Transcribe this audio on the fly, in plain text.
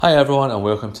Hi everyone and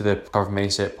welcome to the Cover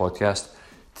Mindset podcast.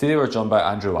 Today we're joined by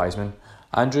Andrew Wiseman.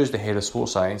 Andrew is the head of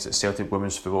sports science at Celtic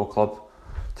Women's Football Club.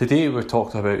 Today we're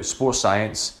talking about sports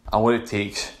science and what it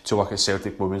takes to work at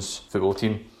Celtic Women's Football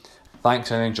team. Thanks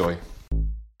and enjoy.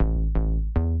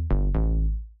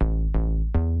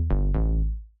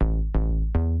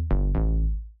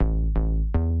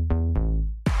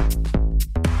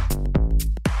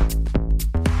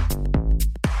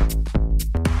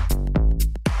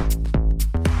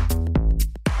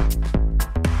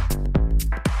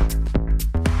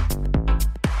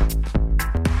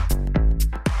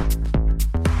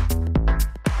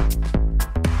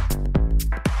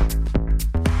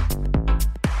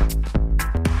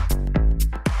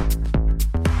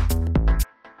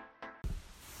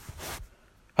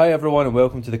 Hi everyone and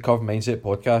welcome to the Cover Mindset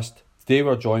podcast. Today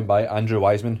we're joined by Andrew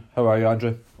Wiseman. How are you,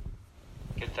 Andrew?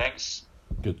 Good, thanks.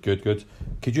 Good.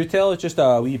 Could you tell us just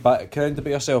a wee background about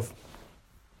yourself?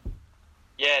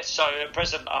 Yeah, so at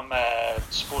present I'm a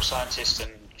sports scientist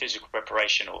and physical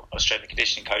preparation or strength and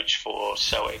conditioning coach for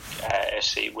Celtic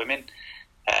FC Women.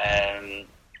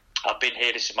 I've been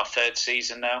here, this is my third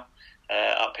season now,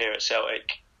 up here at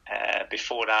Celtic.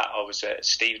 Before that I was at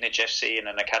Stevenage FC in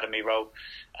an academy role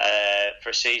for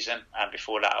a season, and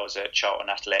before that I was at Charlton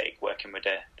Athletic working with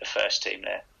the first team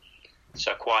there.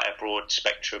 So quite a broad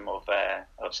spectrum of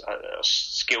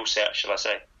skill set, shall I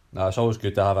say. No, it's always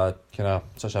good to have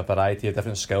such a variety of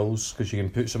different skills because you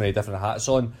can put so many different hats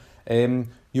on.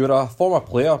 You were a former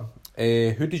player.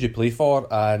 Who did you play for,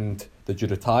 and did you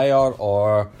retire,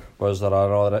 or was there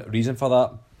another reason for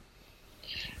that?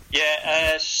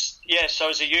 So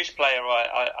as a youth player,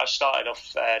 I started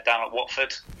off down at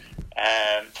Watford.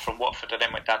 From Watford, I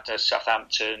then went down to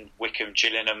Southampton, Wycombe,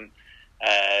 Gillingham.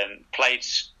 Played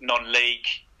non-league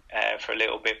for a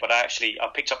little bit, but I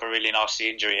picked up a really nasty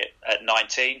injury at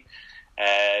 19.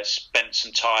 Spent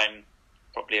some time,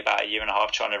 probably about a year and a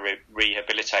half, trying to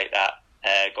rehabilitate that.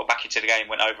 Got back into the game,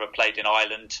 went over and played in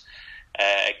Ireland.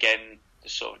 Again,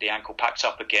 the ankle packed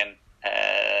up again.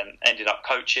 Ended up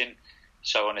coaching.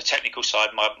 So on the technical side,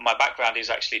 my background is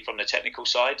actually from the technical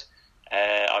side.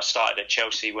 I started at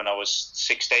Chelsea when I was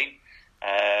 16,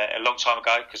 a long time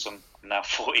ago because I'm now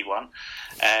 41.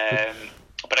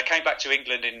 But I came back to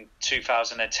England in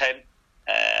 2010.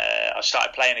 I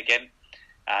started playing again,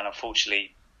 and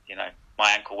unfortunately, my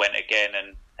ankle went again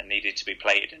and needed to be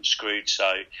plated and screwed.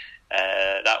 So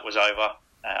that was over.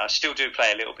 I still do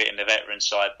play a little bit in the veteran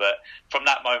side, but from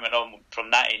that moment on,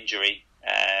 from that injury,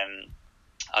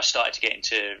 I started to get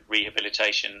into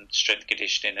rehabilitation, strength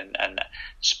conditioning and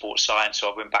sports science.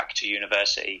 So I went back to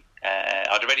university.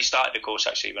 I'd already started the course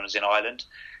actually when I was in Ireland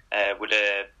with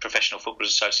a Professional Football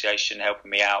Association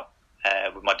helping me out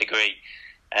with my degree.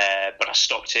 But I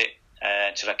stopped it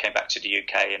until I came back to the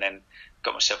UK and then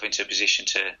got myself into a position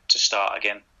to start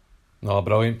again. No,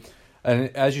 brilliant.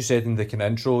 And as you said in the kind of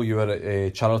intro, you were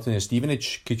at Charlton and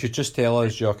Stevenage. Could you just tell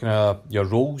us your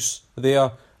roles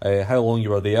there, how long you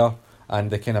were there, and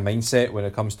the kind of mindset when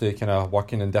it comes to kind of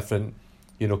working in different,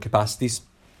 capacities?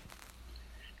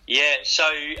 Yeah, so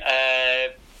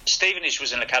Stevenage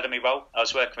was an academy role. I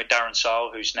was working with Darren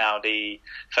Sile, who's now the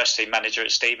first team manager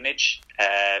at Stevenage.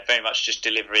 Very much just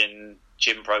delivering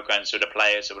gym programs with the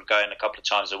players. I would go in a couple of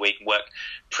times a week and work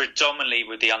predominantly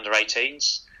with the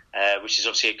under-18s, which is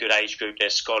obviously a good age group. They're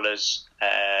scholars.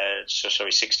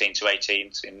 16 to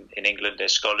 18 in England, they're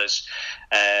scholars.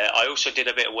 I also did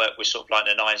a bit of work with sort of like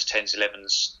the 9s, 10s,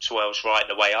 11s, 12s right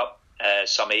the way up.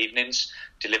 Some evenings,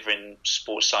 delivering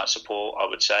sports science support, I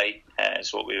would say,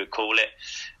 is what we would call it.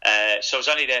 So I was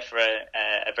only there for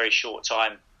a very short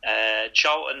time.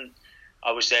 Charlton,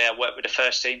 I was there, I worked with the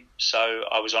first team, so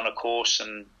I was on a course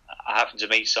and I happened to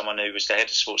meet someone who was the head of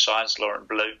sports science, Lawrence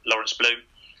Bloom,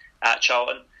 at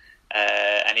Charlton,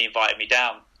 and he invited me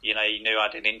down. He knew I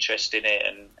had an interest in it,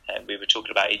 and we were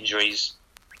talking about injuries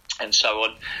and so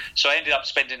on. So I ended up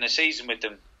spending the season with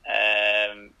them,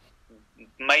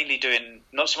 mainly doing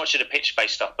not so much of the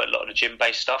pitch-based stuff, but a lot of the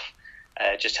gym-based stuff,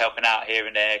 just helping out here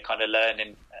and there, kind of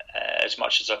learning as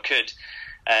much as I could.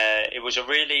 It was a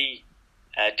really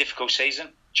difficult season.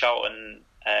 Charlton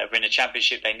were in the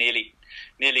Championship. They nearly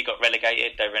got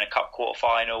relegated. They were in a cup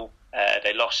quarter-final.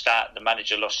 They lost that. The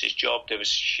manager lost his job. There was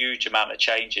a huge amount of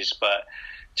changes, but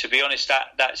to be honest,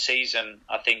 that season,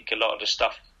 I think a lot of the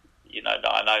stuff, that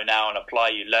I know now and apply,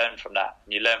 you learn from that.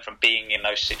 And you learn from being in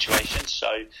those situations.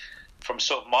 So from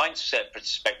sort of mindset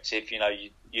perspective,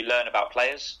 you learn about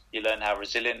players, you learn how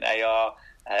resilient they are,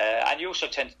 and you also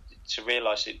tend to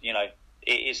realise that,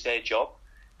 it is their job,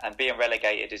 and being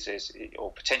relegated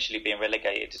or potentially being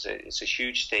relegated is a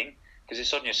huge thing because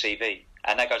it's on your CV.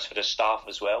 and that goes for the staff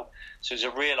as well. So it's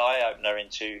a real eye opener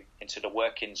into the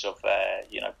workings of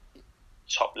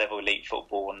top level elite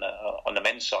football on the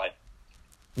men's side.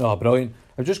 No, brilliant.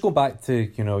 I'm just going back to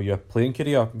your playing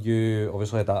career. You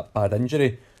obviously had that bad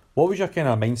injury. What was your kind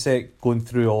of mindset going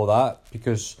through all that?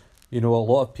 Because a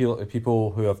lot of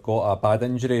people who have got a bad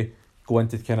injury go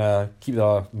into kind of keep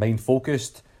their mind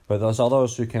focused, but there's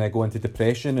others who kind of go into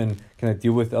depression and kind of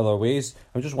deal with it other ways.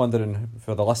 I'm just wondering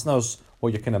for the listeners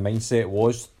what your kind of mindset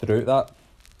was throughout that.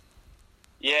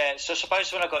 Yeah, so I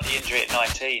suppose when I got the injury at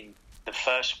 19, the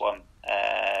first one,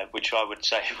 which I would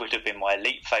say would have been my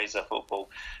elite phase of football,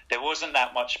 there wasn't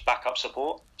that much backup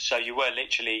support. So you were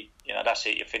literally, that's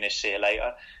it, you're finished, see you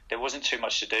later. There wasn't too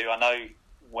much to do. I know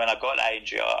when I got that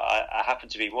injury, I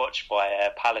happened to be watched by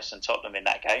Palace and Tottenham in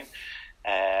that game.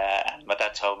 And my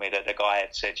dad told me that the guy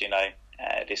had said,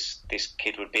 this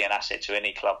kid would be an asset to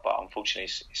any club, but unfortunately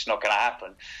it's not going to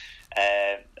happen.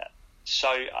 So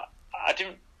I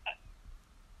don't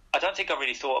think I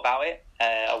really thought about it.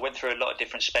 I went through a lot of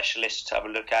different specialists to have a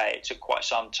look at it. It took quite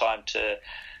some time to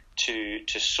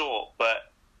sort,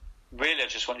 but really I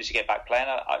just wanted to get back playing.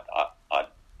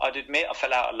 I'd admit I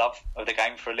fell out of love of the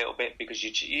game for a little bit because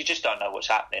you just don't know what's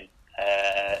happening.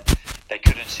 They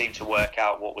couldn't seem to work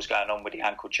out what was going on with the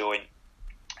ankle joint.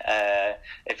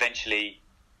 Eventually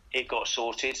it got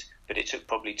sorted, but it took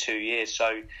probably 2 years.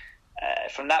 So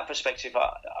from that perspective,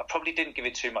 I probably didn't give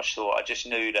it too much thought. I just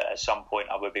knew that at some point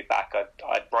I would be back.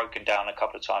 I'd broken down a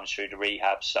couple of times through the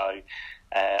rehab, so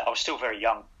I was still very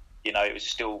young. It was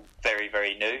still very,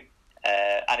 very new.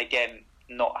 And again,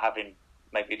 not having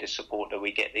maybe the support that we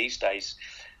get these days.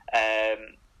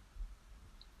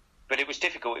 But it was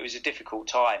difficult. It was a difficult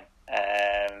time,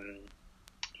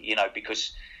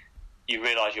 because you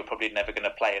realise you're probably never going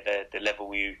to play at the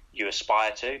level you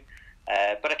aspire to.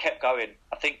 But I kept going.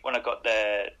 I think when I got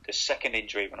the second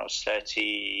injury when I was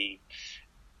 30,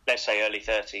 let's say early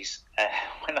 30s,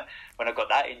 when I got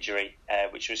that injury,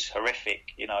 which was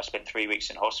horrific, I spent 3 weeks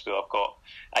in hospital. I've got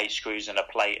 8 screws and a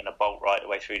plate and a bolt right the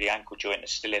way through the ankle joint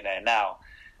that's still in there now.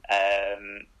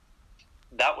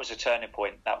 That was a turning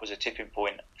point. That was a tipping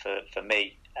point for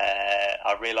me.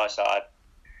 I realised that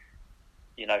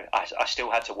I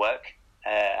still had to work.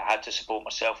 I had to support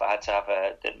myself. I had to have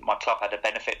my club had a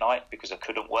benefit night because I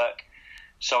couldn't work.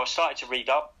 So I started to read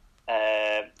up.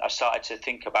 I started to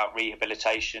think about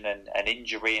rehabilitation and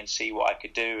injury and see what I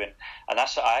could do. And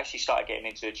that's I actually started getting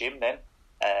into the gym then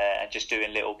and just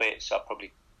doing little bits. I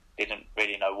probably didn't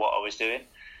really know what I was doing.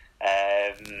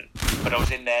 But I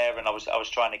was in there and I was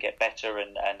trying to get better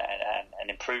and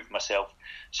improve myself.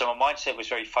 So my mindset was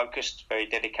very focused, very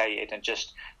dedicated, and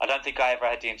just I don't think I ever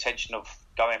had the intention of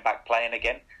going back playing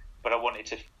again, but I wanted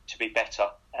to be better.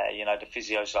 The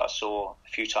physios that I saw a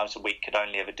few times a week could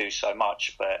only ever do so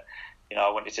much, but I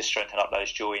wanted to strengthen up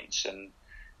those joints and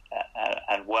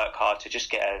work hard to just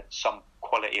get some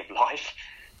quality of life.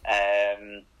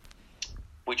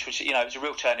 Which was, it was a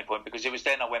real turning point because it was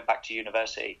then I went back to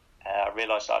university. I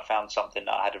realised that I found something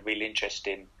that I had a real interest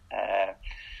in.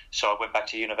 So I went back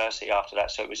to university after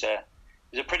that. So it was a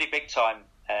pretty big time,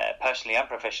 personally and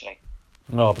professionally.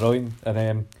 No, brilliant.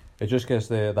 And it just gives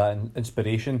that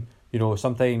inspiration.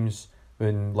 Sometimes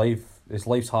when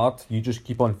life's hard, you just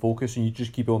keep on focus and you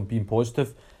just keep on being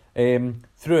positive.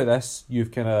 Through this,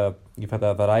 you've had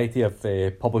a variety of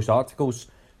published articles.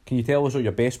 Can you tell us what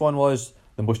your best one was,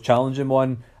 the most challenging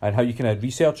one, and how you kind of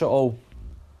research it all?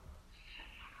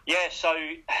 Yeah, so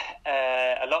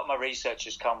a lot of my research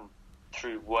has come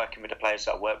through working with the players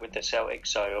that I work with at Celtic.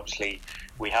 So obviously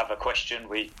we have a question,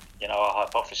 our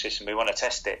hypothesis, and we want to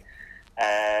test it.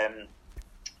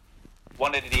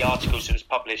 One of the articles that was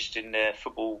published in the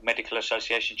Football Medical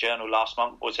Association Journal last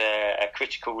month was a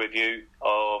critical review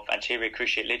of anterior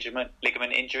cruciate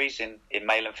ligament injuries in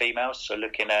male and females. So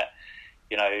looking at,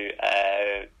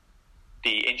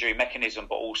 the injury mechanism,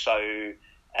 but also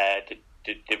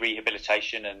the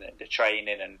rehabilitation and the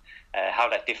training and how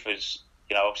that differs.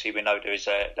 Obviously we know there is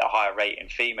a higher rate in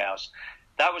females.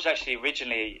 That was actually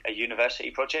originally a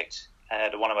university project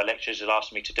that one of my lecturers had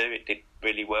asked me to do. It did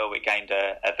really well. It gained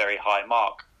a very high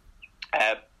mark.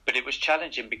 But it was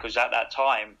challenging because at that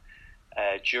time,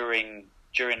 during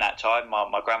that time,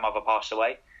 my grandmother passed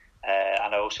away,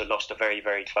 and I also lost a very,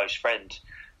 very close friend.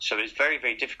 So it was very,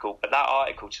 very difficult. But that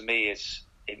article to me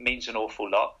it means an awful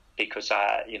lot because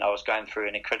I was going through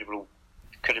an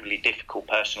incredibly difficult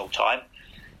personal time.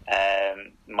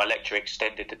 My lecture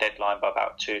extended the deadline by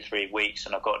about 2 or 3 weeks,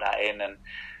 and I got that in, and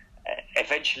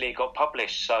eventually it got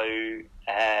published. So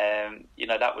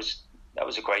that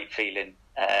was a great feeling.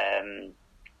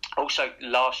 Also,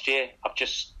 last year I've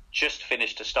just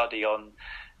finished a study on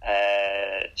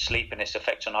sleep and its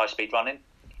effect on high-speed running.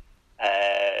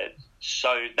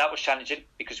 So that was challenging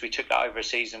because we took that over a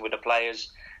season with the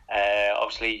players.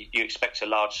 Obviously, you expect a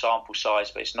large sample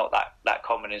size, but it's not that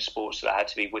common in sports, so that had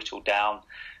to be whittled down.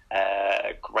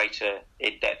 Greater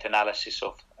in-depth analysis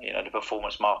of the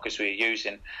performance markers we were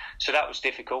using. So that was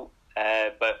difficult,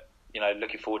 but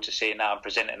looking forward to seeing that and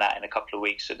presenting that in a couple of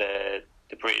weeks at the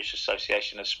British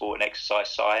Association of Sport and Exercise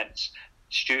Science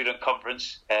Student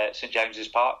Conference at St James's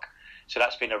Park. So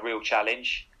that's been a real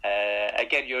challenge.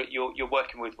 Again, you're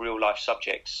working with real life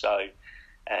subjects, so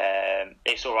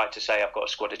it's all right to say I've got a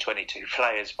squad of 22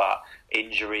 players, but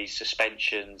injuries,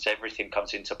 suspensions, everything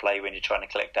comes into play when you're trying to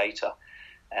collect data.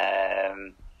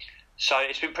 So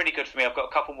it's been pretty good for me. I've got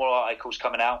a couple more articles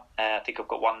coming out. I think I've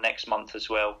got one next month as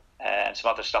well, and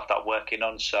some other stuff that I'm working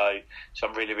on. So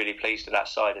I'm really, really pleased with that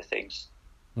side of things.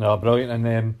 No, brilliant,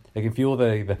 and I can feel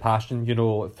the passion,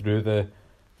 through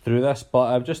this.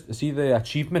 But I just see the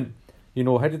achievement.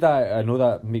 How did that? I know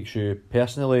that makes you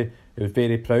personally. It was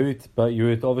very proud, but you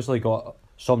had obviously got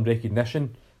some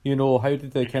recognition. How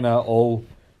did they kind of all,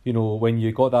 when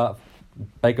you got that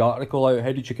big article out,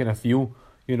 how did you kind of feel?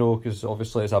 Because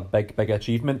obviously it's a big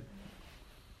achievement.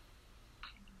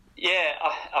 Yeah,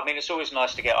 I mean, it's always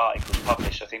nice to get articles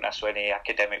published. I think that's what any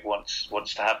academic wants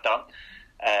to have done.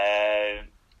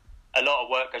 A lot of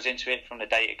work goes into it, from the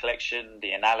data collection,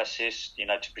 the analysis,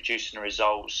 to producing the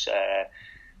results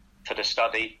for the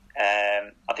study.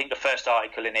 I think the first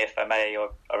article in the FMA, I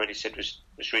already said, was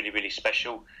really, really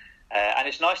special. And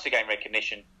it's nice to gain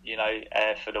recognition,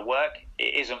 for the work.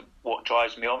 It isn't what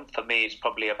drives me on. For me, it's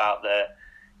probably about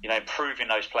improving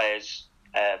those players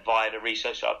via the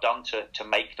research that I've done to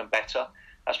make them better.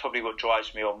 That's probably what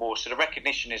drives me on more. So the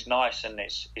recognition is nice, and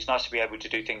it's nice to be able to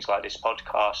do things like this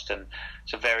podcast and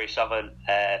some various other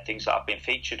things that I've been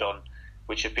featured on,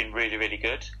 which have been really, really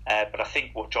good. But I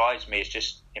think what drives me is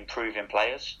just improving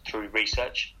players through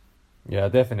research. Yeah,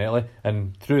 definitely.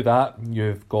 And through that,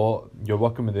 you're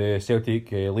working with the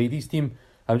Celtic ladies team.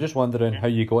 I'm just wondering how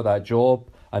you got that job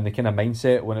and the kind of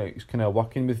mindset when it's kind of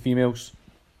working with females.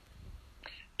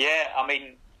 Yeah, I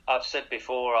mean, I've said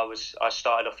before, I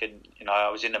started off in, I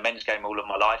was in the men's game all of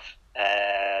my life.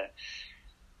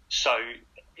 So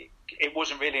it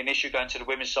wasn't really an issue going to the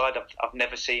women's side. I've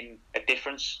never seen a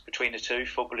difference between the two.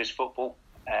 Football is football.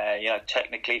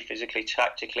 Technically, physically,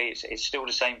 tactically, it's still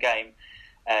the same game.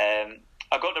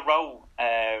 I got the role.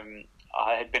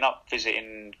 I had been up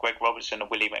visiting Greg Robertson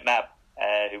and Willie McNabb,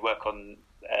 who work on,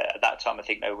 at that time, I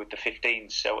think they were with the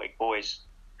 15 Celtic boys.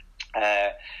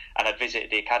 And I'd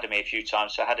visited the academy a few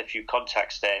times, so I had a few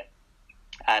contacts there.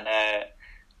 And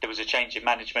there was a change in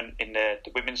management in the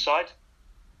women's side.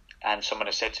 And someone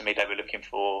had said to me they were looking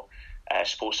for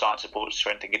sports science support,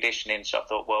 strength and conditioning. So I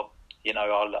thought, well,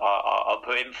 I'll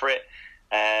put in for it.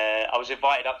 I was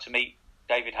invited up to meet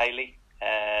David Haley,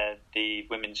 the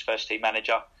women's first team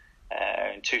manager,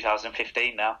 in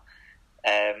 2015 now.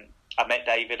 I met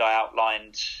David. I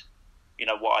outlined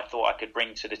what I thought I could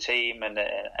bring to the team and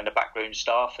the backroom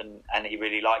staff, and he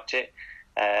really liked it.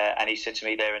 And he said to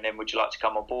me there and then, would you like to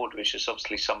come on board? Which is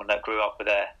obviously someone that grew up with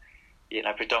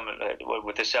predominantly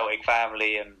with the Celtic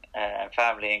family and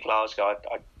family in Glasgow.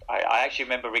 I actually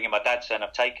remember ringing my dad saying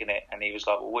I've taken it, and he was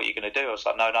like, well, what are you going to do? I was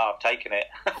like, no, I've taken it.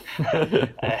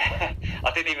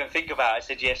 I didn't even think about it. I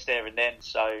said yes there and then.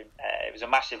 So it was a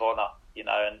massive honour,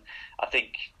 and I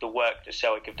think the work that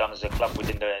Celtic have done as a club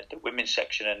within the women's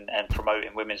section and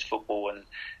promoting women's football and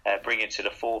bringing it to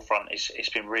the forefront, it's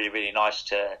been really, really nice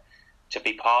to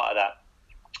be part of that.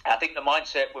 I think the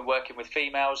mindset when working with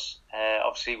females,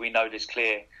 obviously we know there's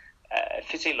clear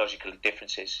physiological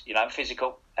differences,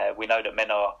 physical. We know that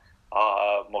men are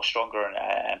more stronger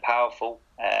and powerful.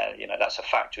 That's a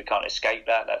fact. We can't escape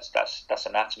that. That's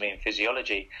anatomy and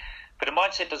physiology. But the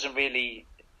mindset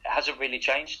hasn't really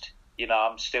changed.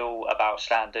 I'm still about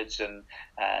standards and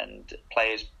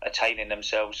players attaining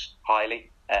themselves highly.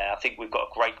 I think we've got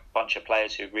a great bunch of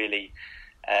players who really,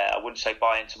 I wouldn't say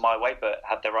buy into my way, but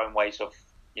have their own ways of,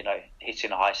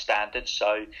 hitting a high standard.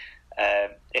 So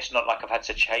it's not like I've had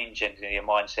to change anything in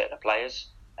the mindset of the players.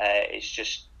 It's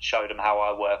just show them how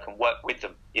I work and work with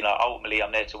them. Ultimately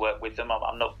I'm there to work with them.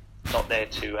 I'm not there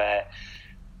to,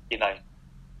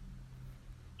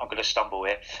 I'm going to stumble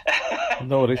here.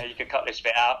 No worries. You can cut this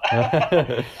bit out.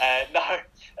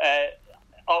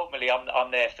 Ultimately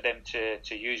I'm there for them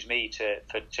to use me to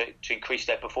increase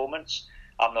their performance.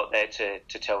 I'm not there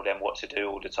to tell them what to do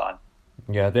all the time.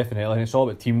 Yeah, definitely. And it's all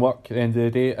about teamwork at the end of the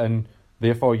day, and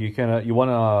therefore you won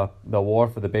the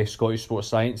award for the best Scottish sports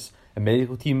science and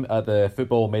medical team at the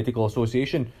Football Medical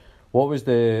Association. What was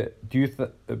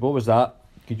that?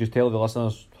 Could you tell the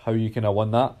listeners how you kind of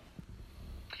won that?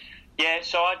 Yeah,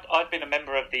 so I'd been a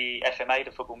member of the FMA,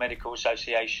 the Football Medical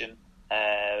Association.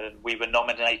 We were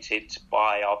nominated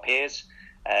by our peers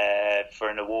for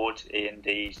an award in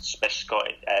the Best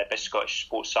Scottish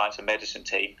Sports Science and Medicine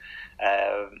team.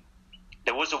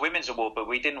 There was a women's award, but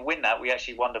we didn't win that. We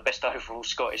actually won the best overall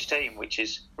Scottish team, which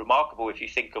is remarkable if you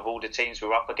think of all the teams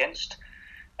we're up against,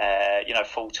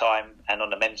 full time and on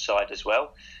the men's side as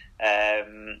well,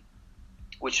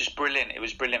 which was brilliant. It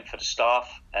was brilliant for the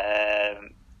staff.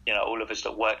 All of us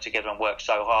that work together and work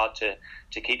so hard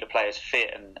to keep the players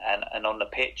fit and on the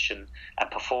pitch and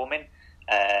performing.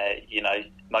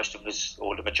 Most of us,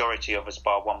 or the majority of us,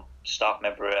 bar one staff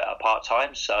member, are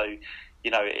part-time. So,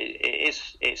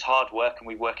 it's hard work, and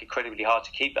we work incredibly hard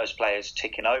to keep those players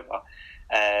ticking over.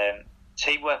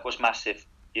 Teamwork was massive.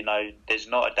 There's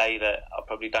not a day that I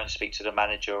probably don't speak to the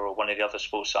manager or one of the other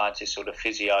sports scientists or the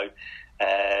physio.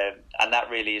 And that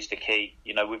really is the key.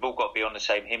 We've all got to be on the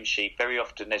same hymn sheet. Very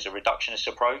often there's a reductionist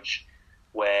approach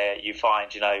where you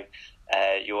find,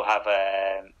 you'll have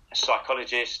a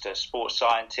psychologist, a sports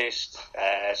scientist,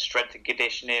 strength and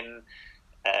conditioning.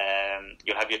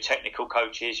 You'll have your technical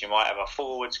coaches. You might have a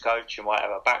forwards coach. You might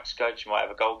have a backs coach. You might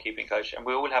have a goalkeeping coach. And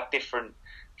we all have different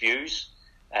views.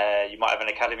 You might have an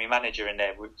academy manager in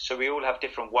there. So we all have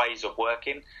different ways of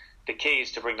working. The key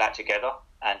is to bring that together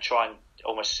and try and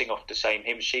almost sing off the same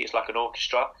hymn sheet. It's like an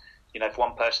orchestra. If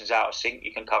one person's out of sync,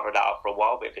 you can cover that up for a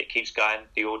while, but if it keeps going,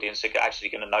 the audience are actually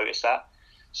going to notice that.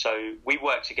 So we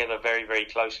work together very, very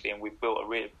closely, and we've built a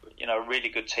really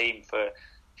good team for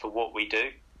what we do.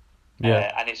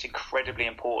 Yeah. And it's incredibly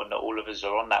important that all of us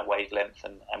are on that wavelength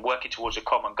and working towards a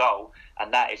common goal,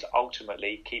 and that is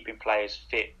ultimately keeping players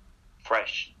fit,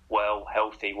 fresh, well,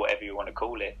 healthy, whatever you want to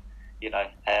call it.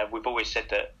 We've always said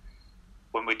that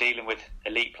when we're dealing with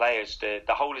elite players, the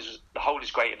whole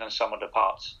is greater than the sum of the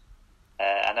parts,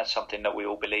 and that's something that we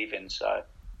all believe in. So,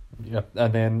 yeah,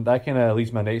 and then that kind of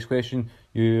leads to my next question.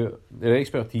 Your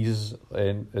expertise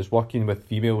is working with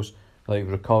females, like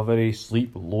recovery,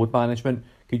 sleep, load management.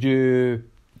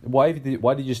 Why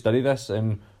did you study this,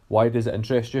 and why does it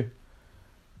interest you?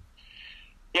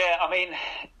 Yeah, I mean,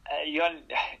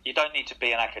 you don't need to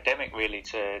be an academic really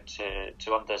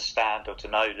to understand or to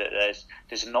know that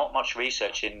there's not much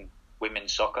research in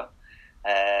women's soccer.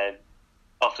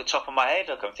 Off the top of my head,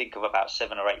 I can think of about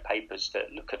 7 or 8 papers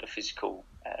that look at the physical,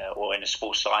 or in a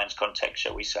sports science context,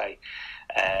 shall we say,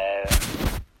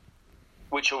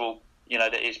 which are all,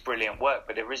 that is brilliant work,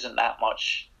 but there isn't that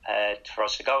much for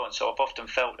us to go on. So I've often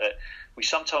felt that we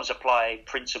sometimes apply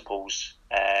principles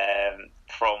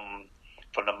from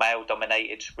the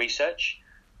male-dominated research,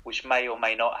 which may or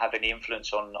may not have any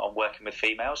influence on working with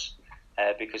females,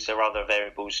 because there are other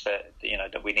variables that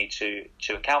we need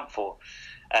to account for.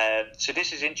 So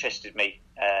this has interested me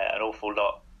an awful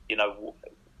lot.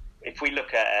 If we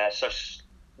look at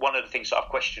one of the things that I've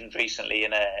questioned recently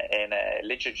in a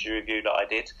literature review that I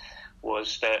did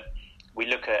was that we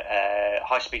look at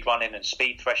high-speed running and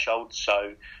speed thresholds.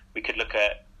 So we could look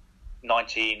at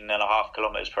 19.5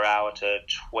 kilometres per hour to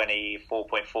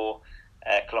 24.4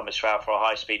 kilometres per hour for a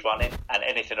high-speed running, and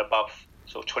anything above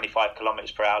sort of 25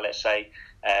 kilometres per hour, let's say,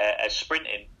 as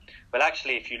sprinting. But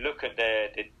actually, if you look at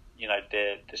the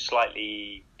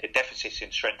deficits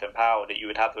in strength and power that you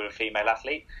would have with a female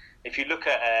athlete, if you look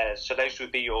at so those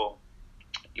would be your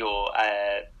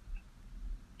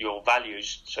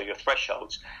values, so your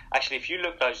thresholds. Actually, if you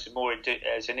look at those more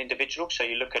as an individual, so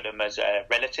you look at them as a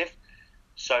relative.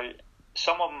 So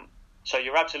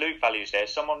your absolute values there,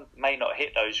 someone may not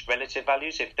hit those relative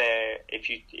values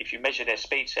if you measure their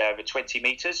speed, say, over 20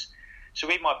 metres. So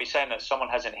we might be saying that someone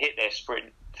hasn't hit their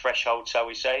sprint threshold, shall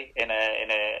we say, in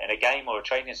a game or a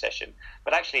training session.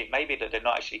 But actually, it may be that they're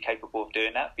not actually capable of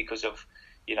doing that because of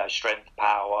strength,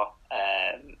 power,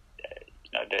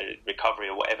 the recovery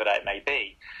or whatever that may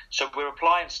be. So we're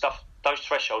applying those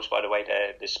thresholds, by the way,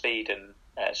 the speed and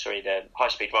the high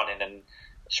speed running and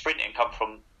sprinting come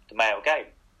from the male game.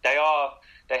 They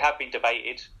have been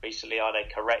debated recently. Are they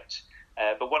correct?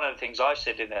 But one of the things I've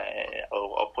said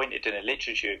or pointed in a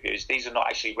literature review is these are not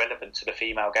actually relevant to the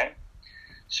female game.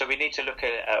 So we need to look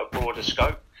at a broader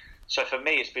scope. So for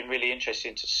me, it's been really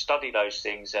interesting to study those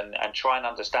things and try and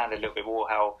understand a little bit more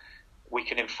how we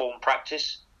can inform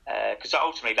practice. Because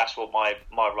ultimately that's what my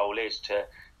role is,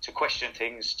 to question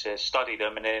things, to study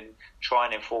them, and then try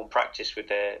and inform practice with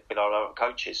our other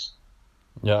coaches.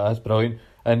 Yeah, that's brilliant.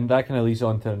 And that kind of leads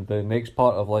on to the next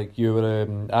part of, like, you were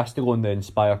asked to go on the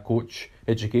Inspire Coach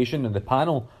Education in the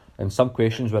panel, and some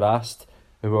questions were asked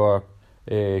who were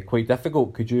quite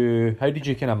difficult. How did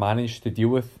you kind of manage to deal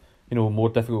with more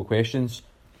difficult questions?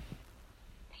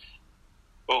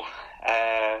 Well,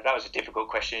 a difficult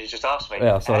question you just asked me.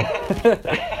 Yeah, sorry.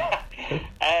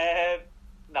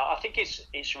 No, I think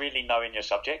it's really knowing your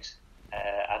subject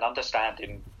and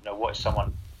understanding, what is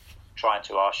someone trying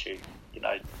to ask you.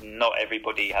 Not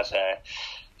everybody has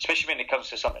especially when it comes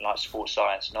to something like sports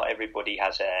science, not everybody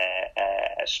has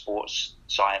a sports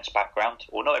science background,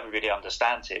 or not everybody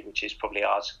understands it, which is probably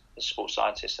ours as sports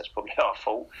scientists. That's probably our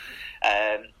fault.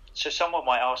 So someone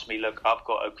might ask me, look, I've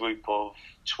got a group of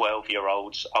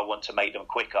 12-year-olds, I want to make them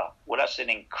quicker. Well, that's an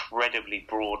incredibly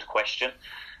broad question.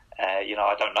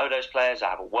 I don't know those players, I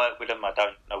haven't worked with them, I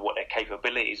don't know what their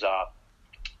capabilities are.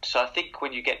 So I think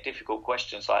when you get difficult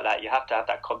questions like that, you have to have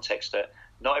that context that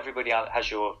not everybody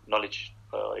has your knowledge,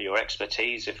 your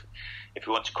expertise, if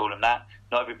you want to call them that.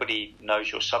 Not everybody knows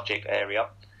your subject area.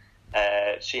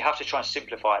 So you have to try and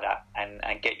simplify that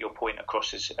and get your point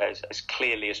across as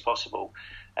clearly as possible,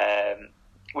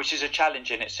 which is a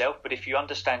challenge in itself. But if you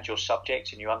understand your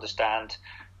subject and you understand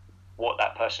what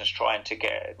that person's trying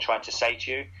to say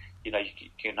to you, you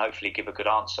can hopefully give a good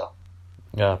answer.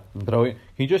 Yeah, brilliant.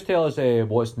 Can you just tell us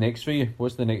what's next for you?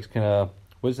 What's the next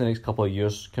couple of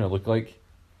years kind of look like?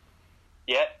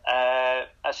 Yeah,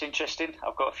 that's interesting.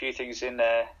 I've got a few things in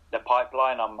the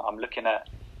pipeline. I'm looking at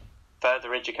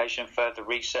further education, further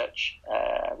research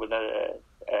with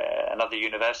another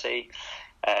university,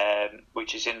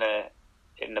 which is in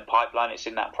the pipeline. It's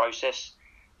in that process.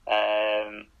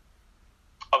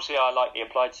 Obviously, I like the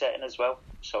applied setting as well.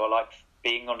 So I like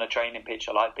being on the training pitch.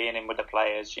 I like being in with the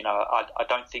players. I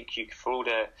don't think for all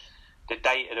the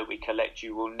data that we collect,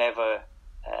 you will never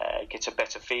get a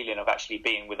better feeling of actually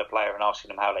being with a player and asking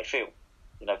them how they feel.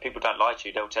 People don't lie to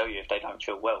you. They'll tell you if they don't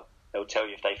feel well. They'll tell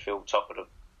you if they feel top of the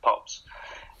pops.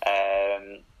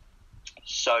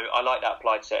 So I like that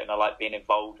applied setting. I like being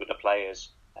involved with the players.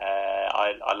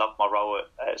 I love my role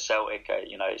at Celtic.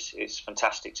 It's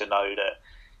fantastic to know that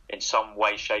in some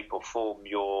way, shape or form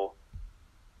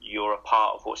you're a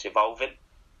part of what's evolving.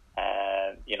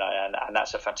 And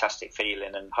that's a fantastic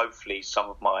feeling. And hopefully some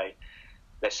of my,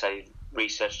 let's say,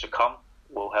 research to come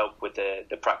will help with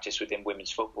the practice within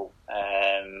women's football.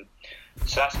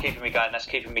 So that's keeping me going. That's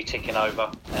keeping me ticking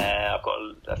over. I've got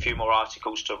a few more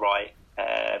articles to write.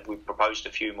 We've proposed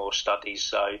a few more studies,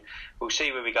 so we'll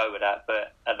see where we go with that.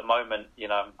 But at the moment,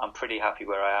 I'm pretty happy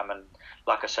where I am. And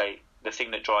like I say, the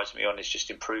thing that drives me on is just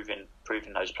improving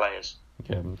those players.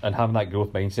 Okay. And having that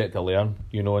growth mindset to learn,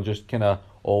 and just kind of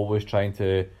always trying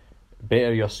to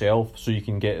better yourself so you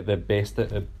can get the better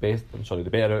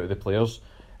out of the players.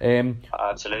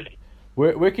 Absolutely.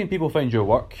 Where can people find your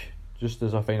work? Just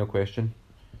as a final question.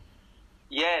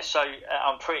 Yeah, so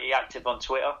I'm pretty active on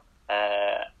Twitter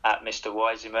at Mr.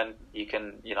 Wiseman. You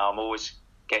can, I'm always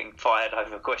getting fired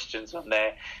over questions on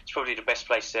there. It's probably the best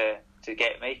place to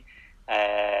get me.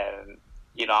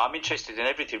 I'm interested in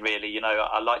everything really.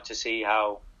 I like to see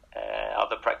how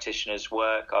other practitioners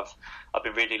work. I've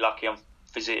been really lucky. I'm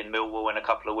visiting Millwall in a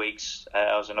couple of weeks.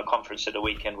 I was in a conference at the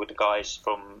weekend with the guys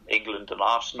from England and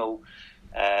Arsenal.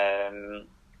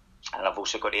 And I've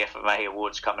also got the FMA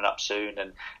Awards coming up soon,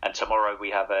 and tomorrow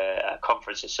we have a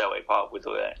conference at Celtic Park with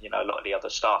a lot of the other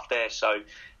staff there. So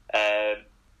I'm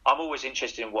always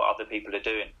interested in what other people are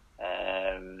doing.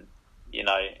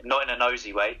 Not in a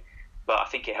nosy way, but I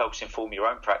think it helps inform your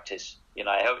own practice.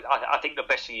 I think the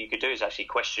best thing you could do is actually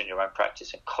question your own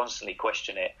practice and constantly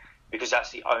question it, because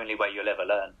that's the only way you'll ever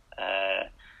learn.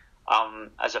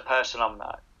 As a person, I'm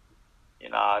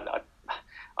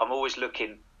always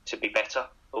looking to be better,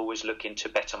 always looking to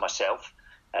better myself.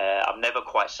 I'm never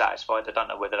quite satisfied. I don't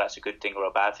know whether that's a good thing or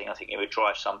a bad thing. I think it would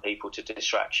drive some people to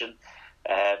distraction.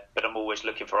 But I'm always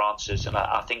looking for answers. And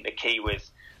I think the key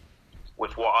with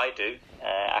what I do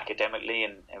academically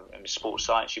and in sports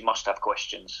science, you must have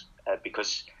questions,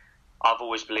 because I've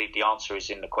always believed the answer is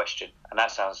in the question. And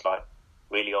that sounds like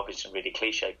really obvious and really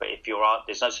cliche, but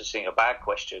there's no such thing as a bad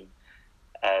question.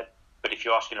 But if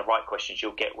you're asking the right questions,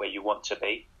 you'll get where you want to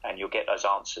be, and you'll get those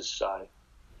answers. So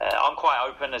I'm quite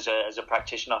open as a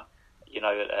practitioner.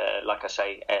 Like I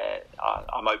say,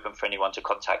 I'm open for anyone to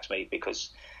contact me,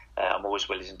 because I'm always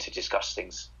willing to discuss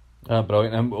things.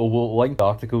 Brilliant. And we'll link the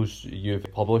articles you've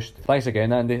published. Thanks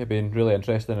again, Andy. It's been really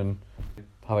interesting, and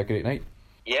have a great night.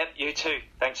 Yeah, you too.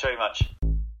 Thanks very much.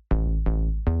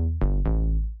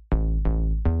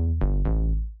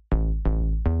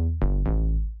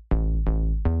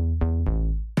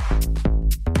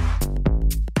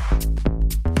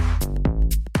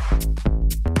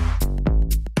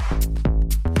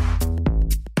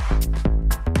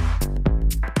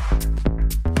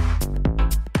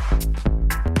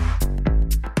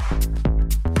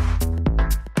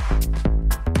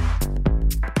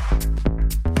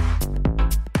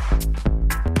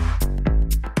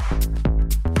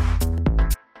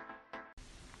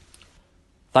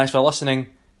 Thanks for listening.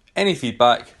 Any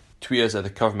feedback, tweet us at The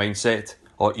Curve Mindset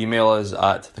or email us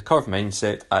at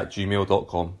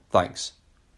thecurvemindset@gmail.com. Thanks.